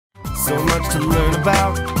so much to learn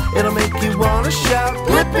about. It'll make you want to shout,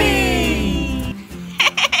 Blippi!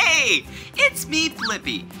 Hey, it's me,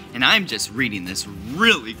 Blippi, and I'm just reading this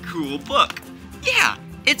really cool book. Yeah,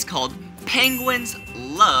 it's called Penguins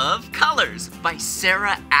Love Colors by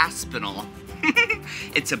Sarah Aspinall.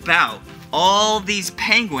 It's about all these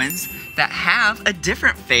penguins that have a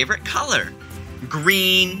different favorite color.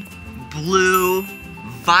 Green, blue,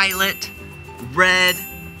 violet, red,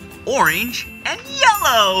 orange, and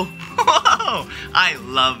yellow. Whoa, I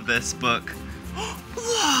love this book.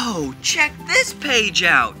 Whoa, check this page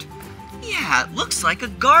out. Yeah, it looks like a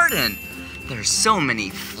garden. There's so many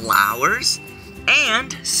flowers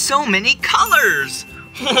and so many colors.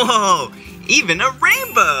 Whoa, even a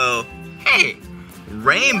rainbow. Hey,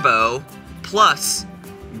 rainbow plus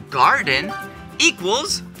garden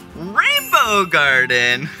equals rainbow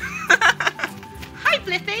garden. Hi,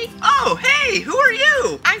 Blippi. Oh, hey, who are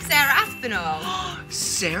you? I'm Sarah Aspinall.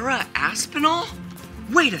 Sarah Aspinall?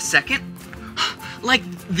 Wait a second. Like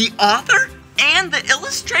the author and the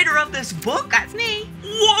illustrator of this book? That's me.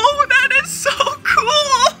 Whoa, that is so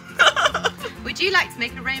cool! Would you like to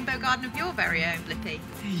make a rainbow garden of your very own, Blippi?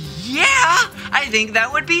 Yeah, I think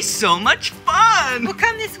that would be so much fun. Well,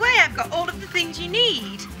 come this way. I've got all of the things you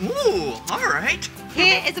need. Ooh, all right.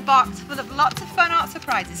 Here is a box full of lots of fun art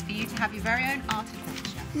surprises for you to have your very own art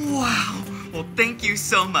adventure. Wow. Well, thank you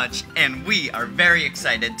so much. And we are very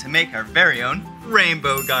excited to make our very own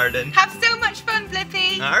rainbow garden. Have so much fun,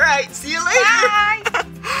 Blippi. All right, see you later. Bye.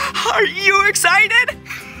 Are you excited?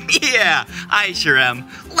 Yeah, I sure am.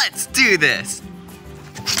 Let's do this.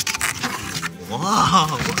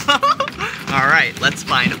 Whoa. All right, let's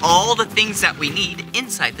find all the things that we need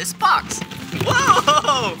inside this box.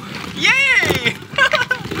 Whoa! Yay!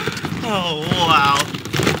 Oh, wow.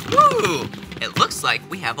 Woo! It looks like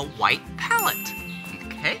we have a white palette.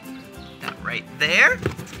 Okay, put that right there.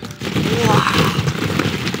 Wow!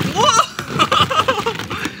 Whoa!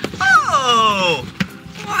 Oh!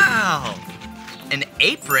 Wow! An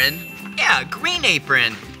apron? Yeah, a green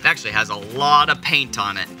apron. It actually has a lot of paint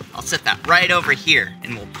on it. I'll set that right over here,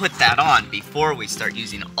 and we'll put that on before we start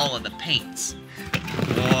using all of the paints.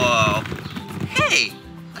 Whoa. Hey,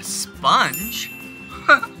 a sponge.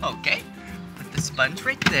 Okay, put the sponge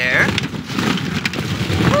right there.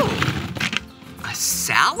 Ooh, a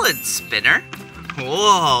salad spinner.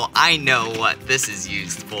 Whoa, I know what this is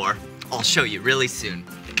used for. I'll show you really soon.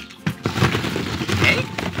 Okay,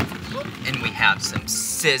 and we have some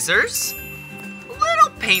scissors, a little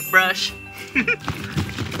paintbrush,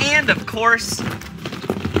 and of course,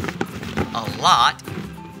 a lot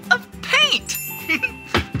of paint.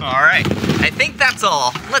 All right, I think that's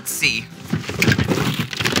all. Let's see.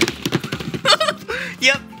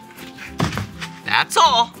 Yep, that's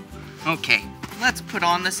all. Okay, let's put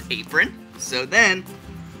on this apron so then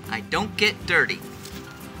I don't get dirty.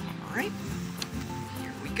 All right,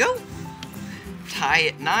 here we go. Tie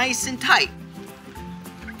it nice and tight.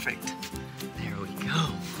 Perfect. There we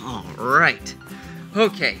go. All right.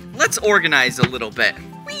 Okay, let's organize a little bit.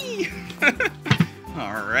 Whee!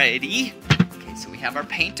 Alrighty. Okay, so we have our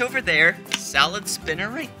paint over there, salad spinner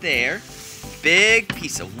right there, big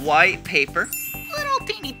piece of white paper, little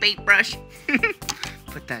teeny paintbrush.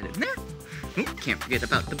 Put that in there. Ooh, can't forget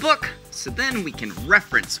about the book, so then we can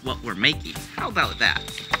reference what we're making. How about that?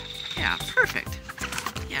 Yeah, perfect.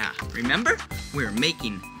 Yeah, remember? We're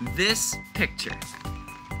making this picture.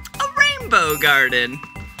 A rainbow garden.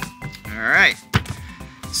 All right.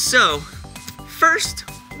 So, first,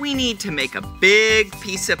 we need to make a big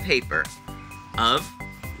piece of paper of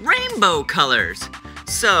rainbow colors.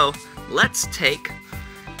 So, let's take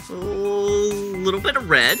a little bit of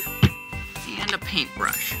red and a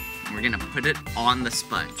paintbrush. We're gonna put it on the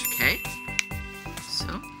sponge, okay?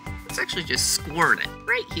 So, let's actually just squirt it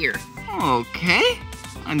right here. Okay,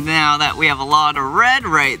 and now that we have a lot of red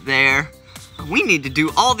right there, we need to do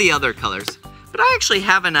all the other colors. But I actually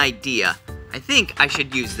have an idea. I think I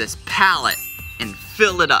should use this palette and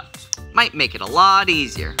fill it up. Might make it a lot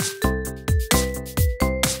easier.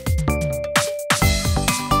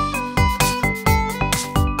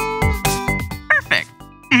 Perfect.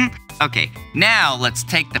 Okay, now let's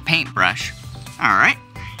take the paintbrush. All right,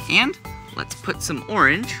 and let's put some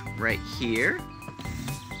orange right here.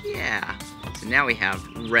 Yeah, so now we have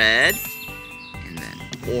red and then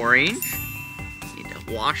orange. Need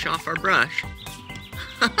to wash off our brush.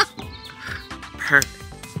 Perfect.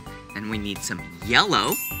 And we need some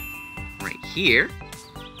yellow right here.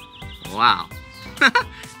 Wow.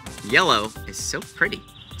 Yellow is so pretty.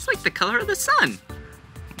 It's like the color of the sun.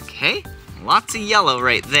 Okay, lots of yellow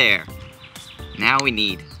right there. Now we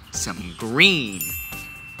need some green.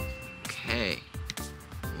 Okay.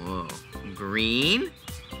 Whoa. green.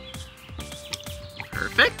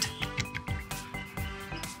 Perfect.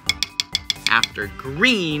 After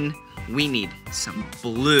green, we need some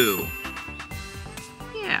blue.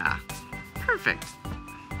 Yeah, perfect.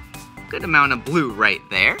 Good amount of blue right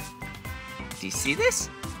there. Do you see this?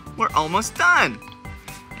 We're almost done.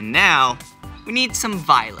 And now, we need some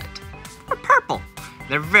violet or purple.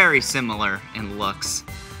 They're very similar in looks.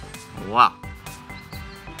 Wow.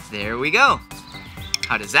 There we go.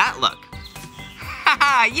 How does that look?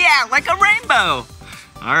 Haha, yeah, like a rainbow.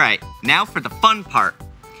 All right, now for the fun part.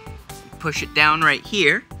 Push it down right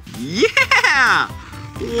here. Yeah!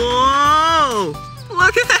 Whoa!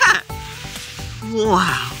 Look at that!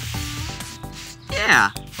 Wow.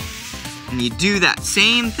 Yeah. And you do that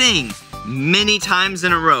same thing many times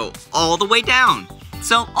in a row, all the way down.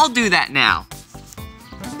 So I'll do that now.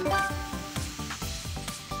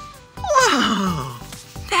 Whoa!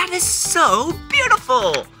 That is so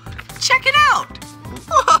beautiful! Check it out!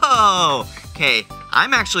 Whoa! Okay,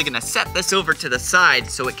 I'm actually gonna set this over to the side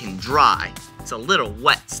so it can dry. It's a little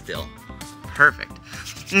wet still. Perfect.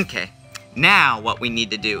 Okay, now what we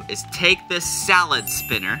need to do is take this salad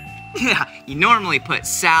spinner. Yeah, you normally put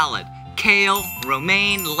salad, kale,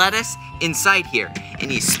 romaine, lettuce inside here,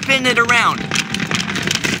 and you spin it around.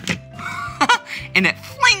 And it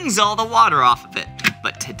flings all the water off of it.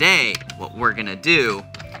 But today, what we're gonna do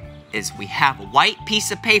is we have a white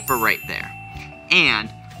piece of paper right there.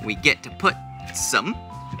 And we get to put some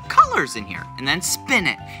colors in here and then spin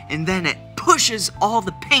it. And then it pushes all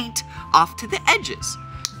the paint off to the edges.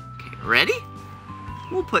 Okay, ready?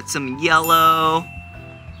 We'll put some yellow.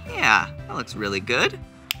 Yeah, that looks really good.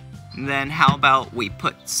 And then how about we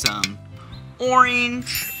put some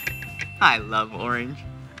orange? I love orange.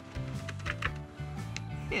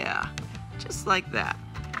 Yeah, just like that.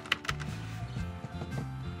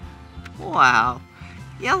 Wow,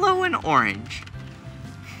 yellow and orange.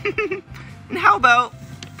 And how about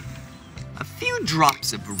a few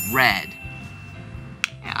drops of red?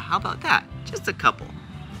 Yeah, how about that? Just a couple.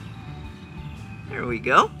 There we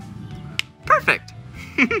go. Perfect.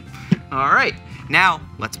 All right, now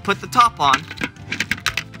let's put the top on.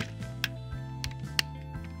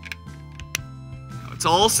 It's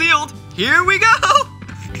all sealed. Here we go.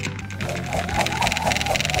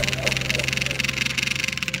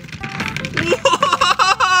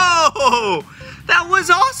 Whoa! That was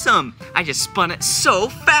awesome! I just spun it so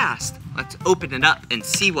fast. Let's open it up and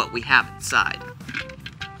see what we have inside.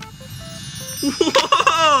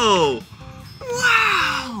 Whoa!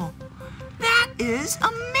 Wow! That is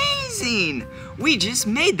amazing! We just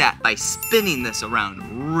made that by spinning this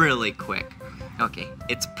around really quick. Okay,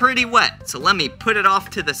 it's pretty wet, so let me put it off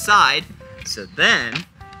to the side so then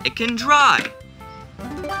it can dry.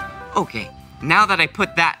 Okay, now that I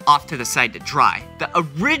put that off to the side to dry, the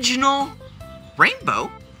original rainbow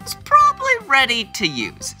is probably ready to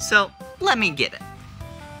use. So let me get it.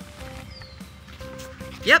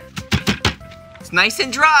 Yep, it's nice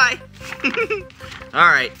and dry. All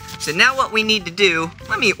right, so now what we need to do,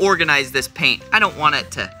 let me organize this paint. I don't want it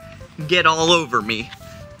to get all over me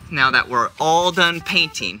now that we're all done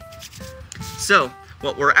painting. So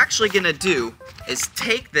what we're actually gonna do is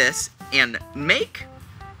take this and make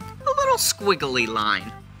a little squiggly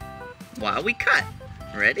line while we cut.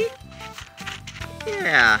 Ready?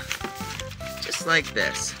 Yeah, just like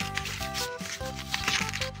this.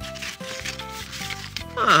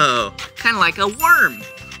 Whoa, kind of like a worm.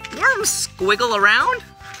 Worms squiggle around.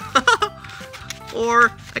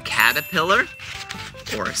 Or a caterpillar,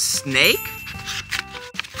 or a snake.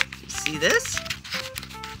 You see this?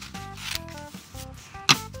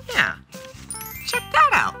 Yeah, check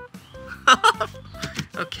that out.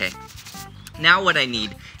 Okay, now what I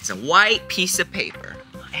need is a white piece of paper.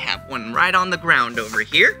 I have one right on the ground over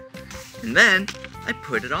here, and then I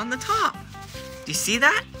put it on the top. Do you see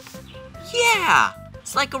that? Yeah,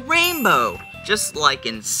 it's like a rainbow, just like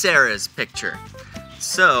in Sarah's picture.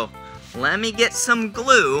 So, let me get some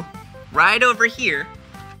glue right over here.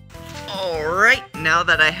 All right, now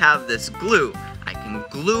that I have this glue, I can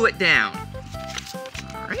glue it down.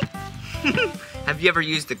 All right. Have you ever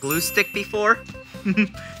used a glue stick before?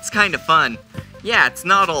 It's kind of fun. Yeah, it's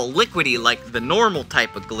not all liquidy like the normal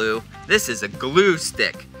type of glue. This is a glue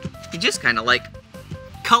stick. You just kind of like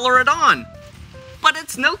color it on. But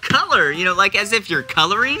it's no color, you know, like as if you're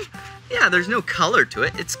coloring. Yeah, there's no color to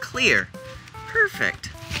it, it's clear. Perfect.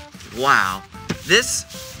 Wow, this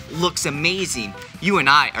looks amazing. You and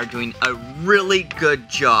I are doing a really good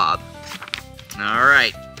job. All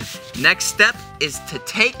right, next step is to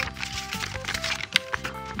take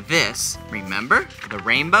this, remember, the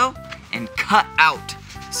rainbow, and cut out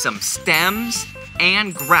some stems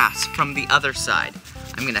and grass from the other side.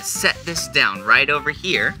 I'm gonna set this down right over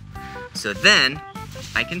here, so then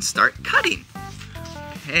I can start cutting.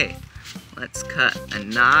 Okay, let's cut a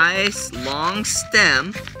nice long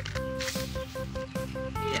stem.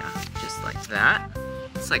 Yeah, just like that.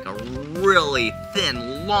 It's like a really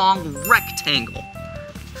thin, long rectangle.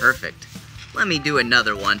 Perfect. Let me do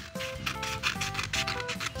another one.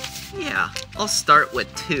 Yeah, I'll start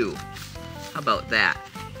with 2. How about that?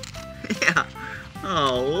 Yeah.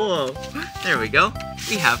 Oh, whoa. There we go.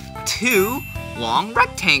 We have 2 long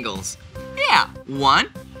rectangles. Yeah, 1,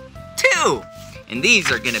 2. And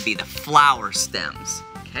these are gonna be the flower stems.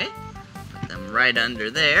 Okay, put them right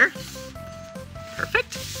under there.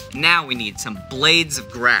 Perfect. Now we need some blades of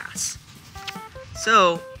grass.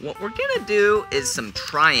 So what we're gonna do is some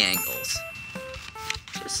triangles.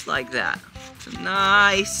 Just like that. Some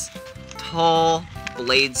nice, tall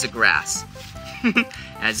blades of grass.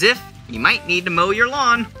 As if you might need to mow your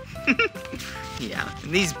lawn. Yeah,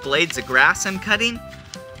 and these blades of grass I'm cutting,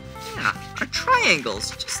 yeah, are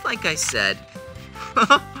triangles, just like I said.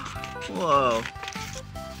 Whoa,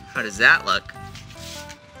 how does that look?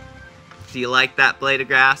 Do you like that blade of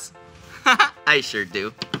grass? I sure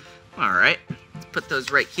do. All right, let's put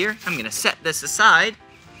those right here. I'm gonna set this aside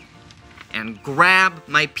and grab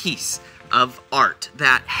my piece of art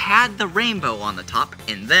that had the rainbow on the top,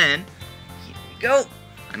 and then, here we go.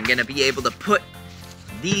 I'm gonna be able to put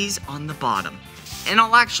these on the bottom. And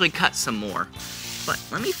I'll actually cut some more. But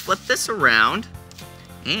let me flip this around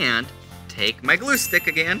and take my glue stick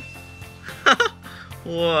again.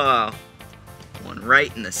 Whoa. One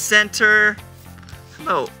right in the center. How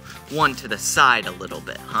about one to the side a little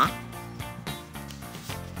bit, huh?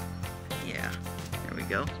 Yeah, there we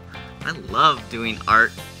go. I love doing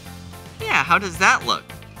art. Yeah, how does that look?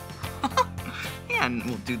 Yeah, and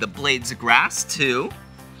we'll do the blades of grass too.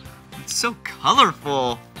 It's so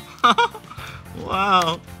colorful.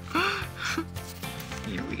 Wow.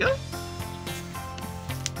 Here we go.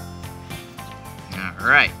 All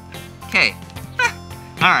right. Okay.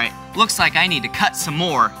 All right. Looks like I need to cut some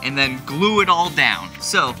more and then glue it all down.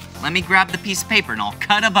 So let me grab the piece of paper and I'll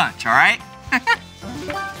cut a bunch, all right?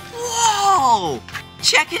 Whoa!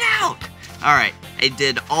 Check it out. All right. I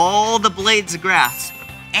did all the blades of grass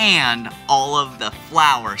and all of the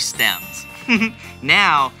flower stems.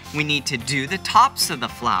 Now we need to do the tops of the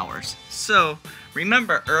flowers. So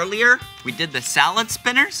remember earlier we did the salad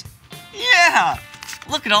spinners? Yeah,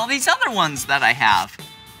 look at all these other ones that I have.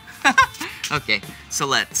 Okay, so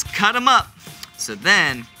let's cut them up so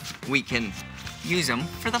then we can use them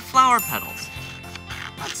for the flower petals.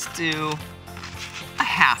 Let's do a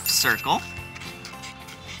half circle.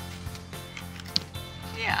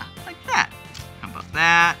 Yeah, like that. How about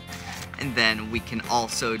that? And then we can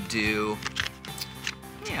also do,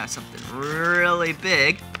 yeah, something really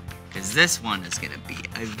big, because this one is gonna be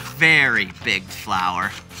a very big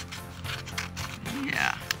flower.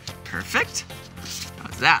 Yeah, perfect.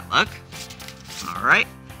 How's that look? All right,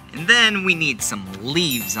 and then we need some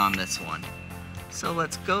leaves on this one. So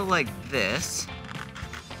let's go like this.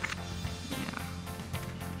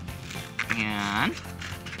 Yeah. And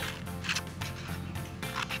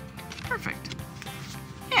perfect.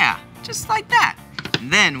 Yeah, just like that.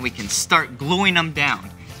 And then we can start gluing them down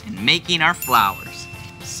and making our flowers.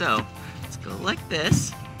 So let's go like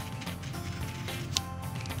this.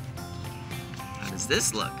 How does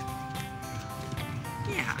this look?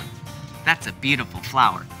 Yeah, that's a beautiful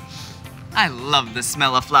flower. I love the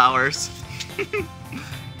smell of flowers.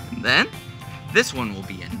 And then this one will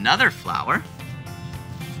be another flower.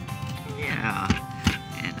 Yeah,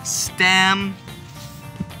 and a stem.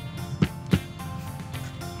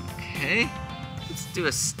 Okay, let's do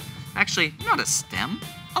actually, not a stem,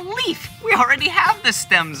 a leaf. We already have the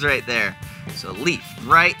stems right there. So a leaf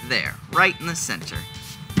right there, right in the center.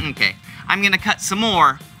 Okay, I'm gonna cut some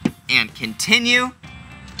more and continue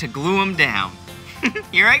to glue them down.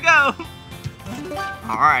 Here I go.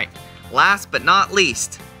 All right, last but not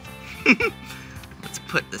least, let's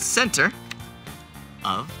put the center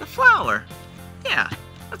of the flower. Yeah,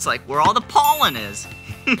 that's like where all the pollen is.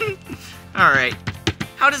 All right,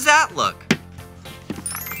 how does that look?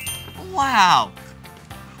 Wow,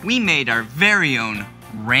 we made our very own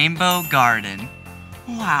rainbow garden.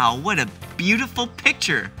 Wow, what a beautiful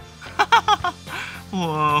picture.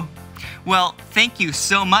 Whoa. Well, thank you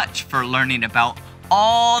so much for learning about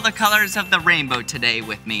all the colors of the rainbow today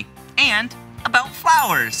with me, and about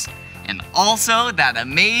flowers, and also that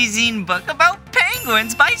amazing book about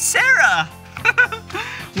penguins by Sarah.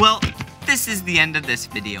 Well, this is the end of this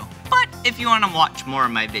video, but if you want to watch more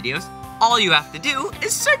of my videos, all you have to do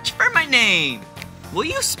is search for my name. Will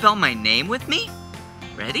you spell my name with me?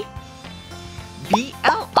 Ready?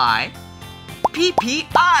 B-L-I-P-P-I.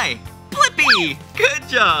 Blippi! Good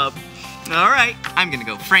job. All right, I'm gonna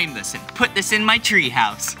go frame this and put this in my tree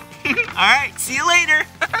house. All right, see you later.